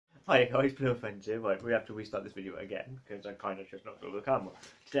Hi guys, no offense here, right, we have to restart this video again because I kind of just knocked over the camera.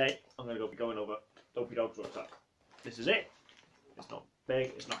 Today, I'm going to be going over Dopey Dog's rucksack. This is it. It's not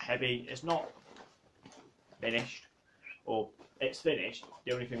big, it's not heavy, it's not finished, or it's finished.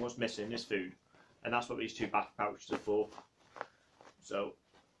 The only thing what's missing is food, and that's what these two back pouches are for. So,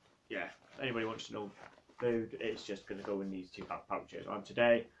 yeah, if anybody wants to know food, it's just going to go in these two back pouches. And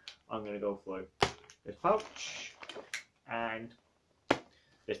today, I'm going to go for this pouch and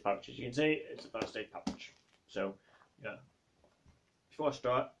this pouch. As you can see, it's a first aid pouch. So, yeah. Before I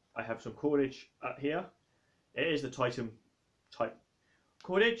start, I have some cordage here. It is the Titan type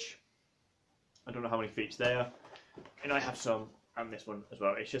cordage. I don't know how many feet's there. And I have some, and this one as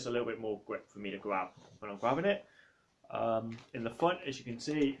well. It's just a little bit more grip for me to grab when I'm grabbing it. In the front, as you can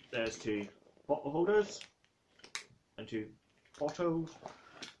see, there's two bottle holders and two bottles.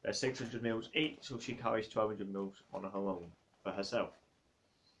 They're 600 mils each, so she carries 1200 mils on her own for herself.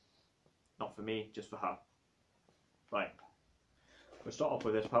 Not for me, just for her. Right, we'll start off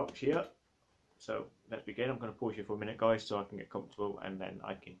with this pouch here. So let's begin. I'm going to pause you for a minute, guys, so I can get comfortable, and then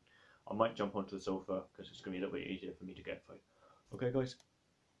I might jump onto the sofa because it's going to be a little bit easier for me to get through. Okay, guys,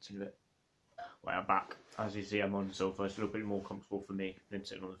 see you in a bit. Right, I'm back. As you see, I'm on the sofa. It's a little bit more comfortable for me than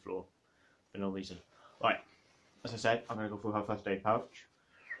sitting on the floor for no reason. Right, as I said, I'm going to go through her first aid pouch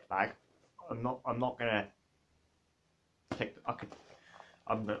bag. I'm not gonna take.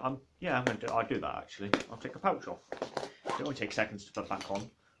 I'll do that actually. I'll take the pouch off. It only takes seconds to put back on.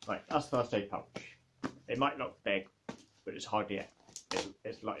 Right, that's the first aid pouch. It might look big, but it's hardly.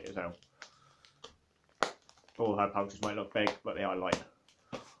 It's light as hell. All her pouches might look big, but they are light.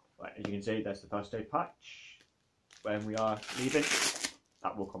 Right, as you can see, that's the first aid patch. When we are leaving,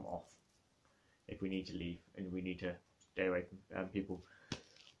 that will come off if we need to leave and we need to stay away from people.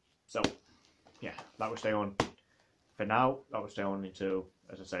 So, yeah, that will stay on for now. That will stay on until,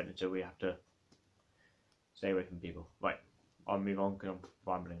 as I said, until we have to stay away from people. Right, I'll move on because I'm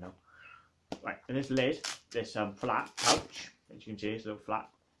rambling now. Right, and this lid, this flat pouch, as you can see, it's a little flat.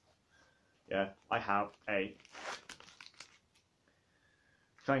 Yeah, I have a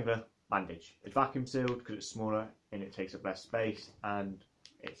triangular bandage. It's vacuum sealed because it's smaller and it takes up less space and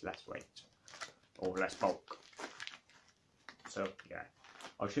it's less weight or less bulk. So, yeah.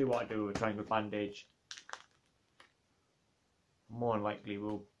 I'll show you what I do with a triangle bandage. More than likely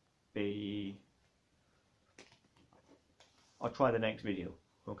will be... I'll try the next video.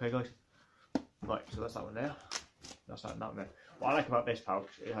 Okay, guys? Right, so that's that one there. That's that one there. What I like about this pouch,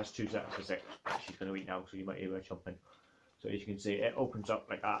 it has two sets of zips. She's going to eat now, so you might hear her chomping. So as you can see, it opens up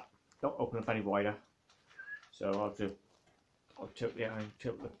like that. Don't open up any wider. So I'll tilt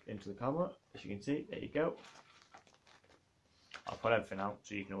into the camera. As you can see, there you go. I'll put everything out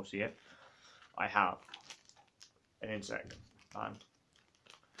so you can all see it. I have an insect, and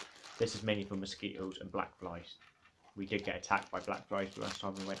this is mainly for mosquitoes and black flies. We did get attacked by black flies the last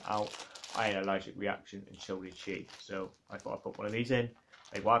time we went out. I had an allergic reaction, and so did she. So I thought I'd put one of these in.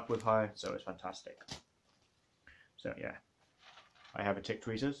 They work with her, so it's fantastic. So yeah, I have a tick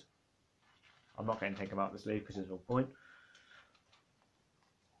tweezers. I'm not going to take them out of the sleeve because there's no point.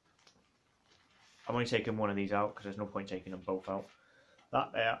 I'm only taking one of these out because there's no point taking them both out.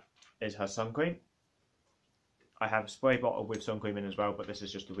 That there is her sun cream. I have a spray bottle with sun cream in as well, but this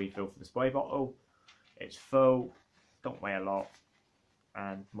is just a refill for the spray bottle. It's full, don't weigh a lot,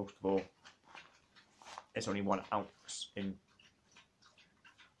 and most of all, it's only 1 ounce in,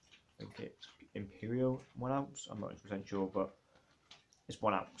 I think it's Imperial 1 ounce, I'm not 100% sure, but it's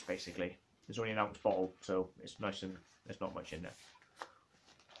 1 ounce basically. It's only an ounce bottle, so it's nice and there's not much in there.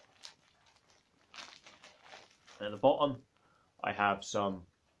 And at the bottom, I have some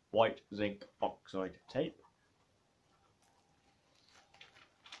white zinc oxide tape.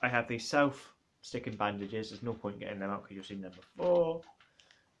 I have these self-sticking bandages. There's no point getting them out because you've seen them before.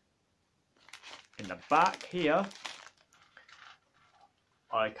 In the back here,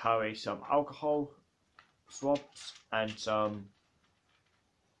 I carry some alcohol swabs and some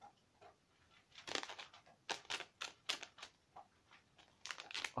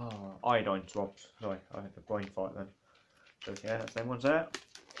iodine swabs. Sorry, I had a brain fart then. So yeah, that's them ones there.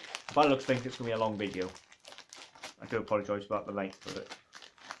 By the looks of things, it's going to be a long video. I do apologise about the length of it.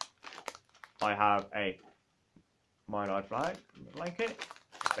 I have a mylar blanket,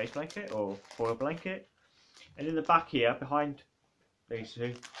 space blanket or foil blanket, and in the back here, behind these two,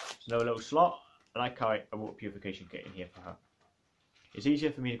 there's another little slot, and I carry a water purification kit in here for her. It's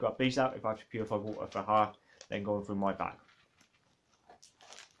easier for me to grab these out if I have to purify water for her than going through my bag.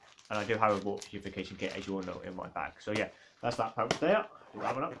 And I do have a water purification kit, as you all know, in my bag. So yeah, that's that pouch there. We'll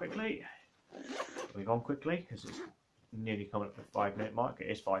grab it up quickly. Move on quickly because it's nearly coming up to the 5-minute mark. It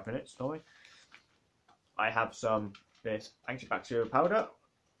is 5 minutes, sorry. I have some this antibacterial powder,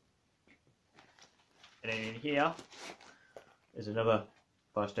 and then in here is another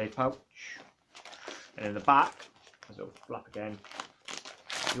first aid pouch, and in the back, as it'll flap again,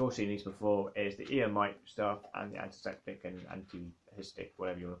 you've all seen these before, is the ear mite stuff and the antiseptic and antihistic,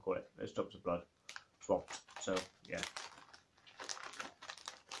 whatever you want to call it. It stops the blood swabs. So yeah.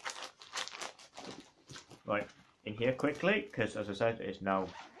 Right, in here quickly, because as I said, it's now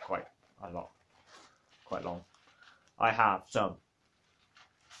quite long. I have some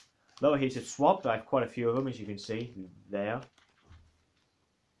low adhesive swabs. I have quite a few of them, as you can see there.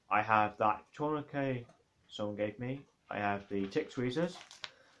 I have that tourniquet someone gave me. I have the tick tweezers.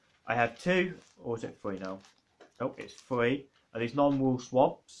 I have 2, or is it 3 now? Nope, it's 3. Are these non-wool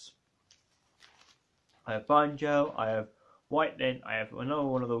swabs. I have bone gel. I have whitening. I have another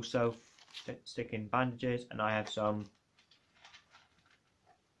one of those self-sticking bandages, and I have some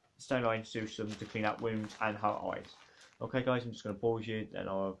saline solution to clean out wounds and hurt eyes. Okay, guys, I'm just going to pause you, then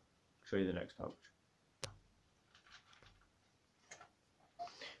I'll show you the next pouch.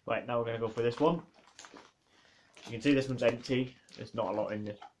 Right, now we're going to go for this one. You can see this one's empty. There's not a lot in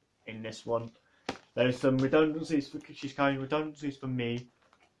this one. There's some redundancies for she's carrying redundancies for me,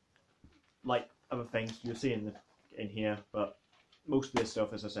 like other things you'll see in here. But most of this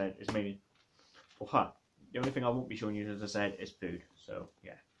stuff, as I said, is mainly for her. The only thing I won't be showing you, as I said, is food. So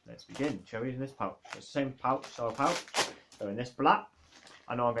yeah, let's begin. Shall we? In this pouch, it's the same pouch, style pouch. So in this black,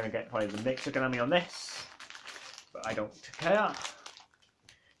 I know I'm going to get probably the mix looking at me on this, but I don't care.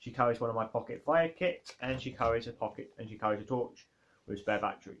 She carries one of my pocket fire kits, and she carries a torch with spare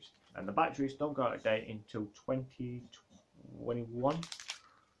batteries. And the batteries don't go out of date until 2021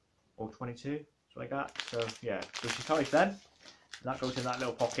 or 22, something like that. So yeah, so she carries them, and that goes in that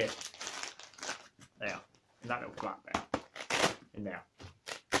little pocket there, in that little flap there, in there.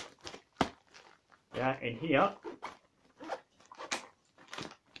 Yeah, in here.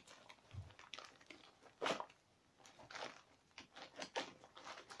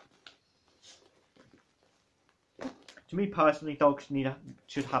 To me personally, dogs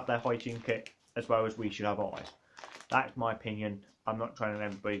should have their hygiene kit as well as we should have ours. That's my opinion. I'm not trying to tell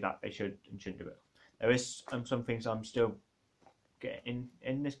everybody that they should and shouldn't do it. There is some things I'm still getting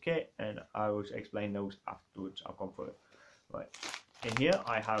in this kit, and I will explain those afterwards. I've gone through it. Right, in here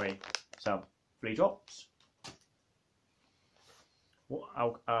I have some flea drops.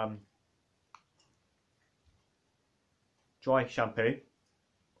 Dry shampoo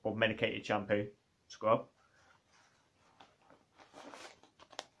or medicated shampoo scrub.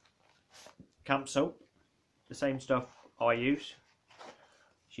 Camp soap, the same stuff I use,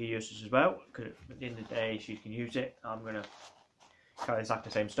 she uses as well, because at the end of the day she can use it. I'm going to carry exactly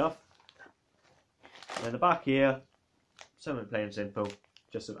the same stuff. And in the back here, something plain and simple,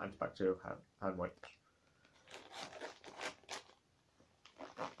 just some antibacterial hand wipes.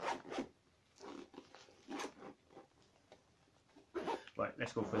 Right,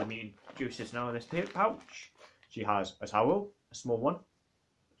 let's go for the meat and juices now in this pouch. She has a towel, a small one.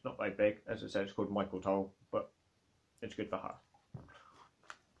 It's not very big, as I said, it's called micro towel, but it's good for her.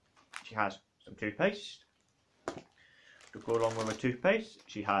 She has some toothpaste. To go along with her toothpaste,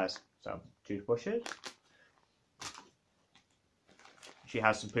 she has some toothbrushes. She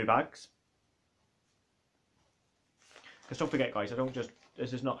has some poo bags. Because don't forget, guys,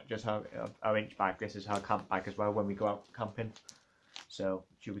 this is not just her inch bag, this is her camp bag as well when we go out camping. So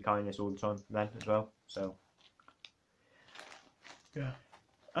she'll be carrying this all the time then as well. So yeah.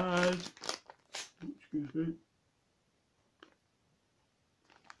 And excuse me,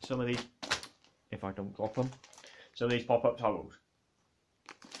 some of these, if I don't drop them, some of these pop-up towels.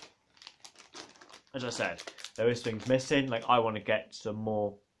 As I said, there is things missing. Like I want to get some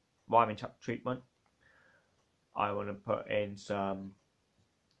more rhyming treatment. I want to put in some.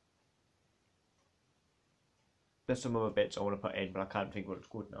 There's some other bits I want to put in, but I can't think what it's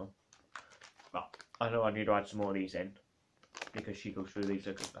called now. But I know I need to add some more of these in, because she goes through these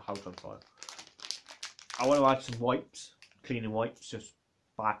like the house on fire. I want to add some wipes, cleaning wipes, just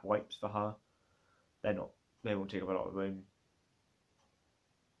bath wipes for her. They won't take up a lot of room.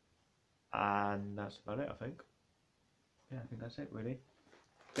 And that's about it, I think. Yeah, I think that's it really.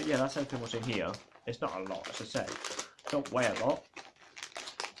 But yeah, that's everything what's in here. It's not a lot, as I said. Don't weigh a lot.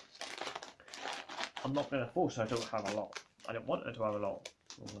 I'm not going to force her to have a lot. I don't want her to have a lot.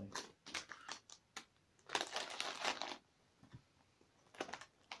 Probably.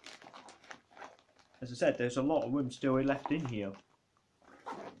 As I said, there's a lot of room still left in here.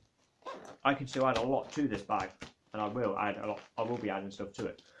 I can still add a lot to this bag, and I will add a lot. I will be adding stuff to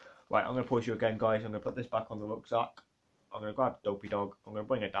it. Right, I'm going to pause you again, guys. I'm going to put this back on the rucksack, I'm going to grab Dopey Dog, I'm going to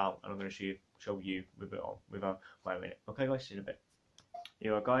bring it down, and I'm going to show you with it on, without wearing it. Okay guys, see you in a bit.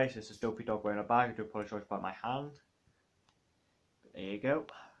 Here we are guys, this is Dopey Dog wearing a bag. I do apologise about my hand. But there you go.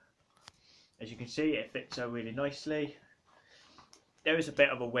 As you can see, it fits her really nicely. There is a bit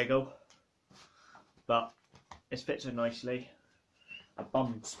of a wiggle, but it fits her nicely. Her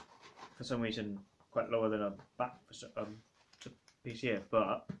bum's for some reason quite lower than her back piece here,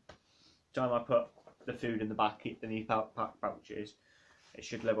 but the time I put the food in the back, the knee pouches, it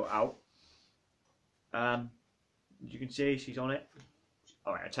should level out. As you can see, she's on it.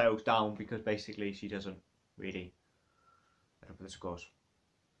 Alright, her tail's down because basically she doesn't really let up with the scores.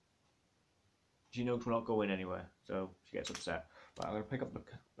 She knows we're not going anywhere, so she gets upset. Right, I'm going to pick up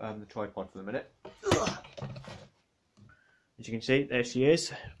the tripod for a minute. As you can see, there she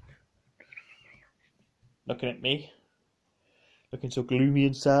is, looking at me, looking so gloomy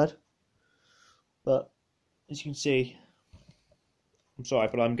and sad. But as you can see, I'm sorry,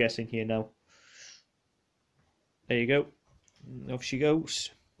 but I'm guessing here now. There you go. Off she goes.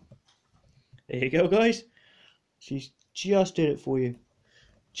 There you go, guys. She's just doing it for you.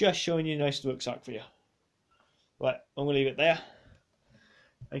 Just showing you a nice rucksack for you. Right, I'm going to leave it there.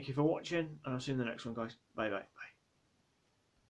 Thank you for watching, and I'll see you in the next one, guys. Bye, bye, bye.